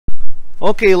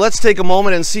Okay, let's take a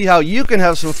moment and see how you can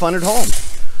have some fun at home.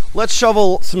 Let's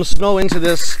shovel some snow into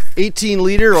this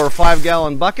 18-liter or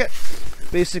 5-gallon bucket.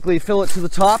 Basically fill it to the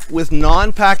top with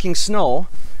non-packing snow,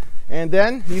 and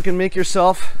then you can make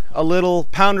yourself a little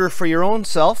pounder for your own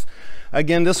self.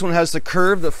 Again, this one has the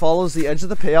curve that follows the edge of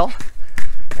the pail,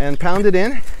 and pound it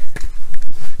in.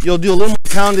 You'll do a little more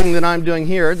pounding than I'm doing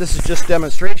here. This is just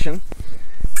demonstration.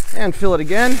 And fill it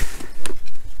again.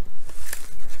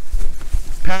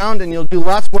 Pound, and you'll do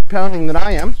lots more pounding than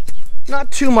I am.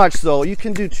 Not too much though, you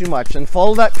can do too much, and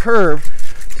follow that curve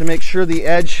to make sure the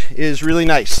edge is really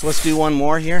nice. Let's do one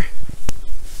more here.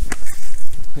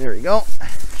 There we go.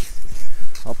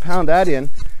 I'll pound that in,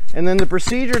 and then the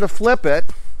procedure to flip it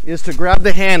is to grab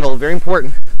the handle, very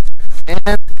important,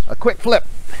 and a quick flip.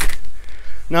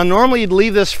 Now normally you'd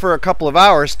leave this for a couple of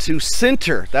hours to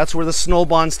sinter. That's where the snow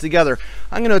bonds together.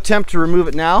 I'm going to attempt to remove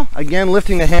it now, again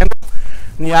lifting the handle,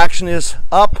 and the action is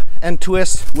up and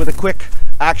twist with a quick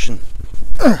action.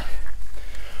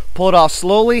 Pull it off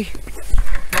slowly,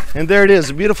 and there it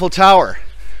is, a beautiful tower.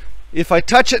 If I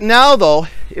touch it now though,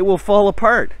 it will fall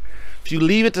apart. If you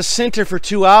leave it to sinter for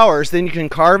 2 hours, then you can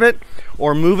carve it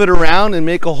or move it around and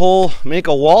make a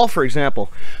wall, for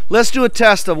example. Let's do a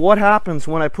test of what happens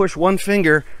when I push one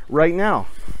finger right now.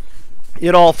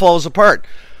 It all falls apart.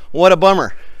 What a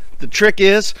bummer. The trick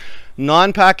is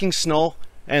non-packing snow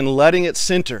and letting it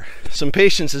sinter. Some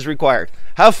patience is required.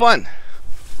 Have fun.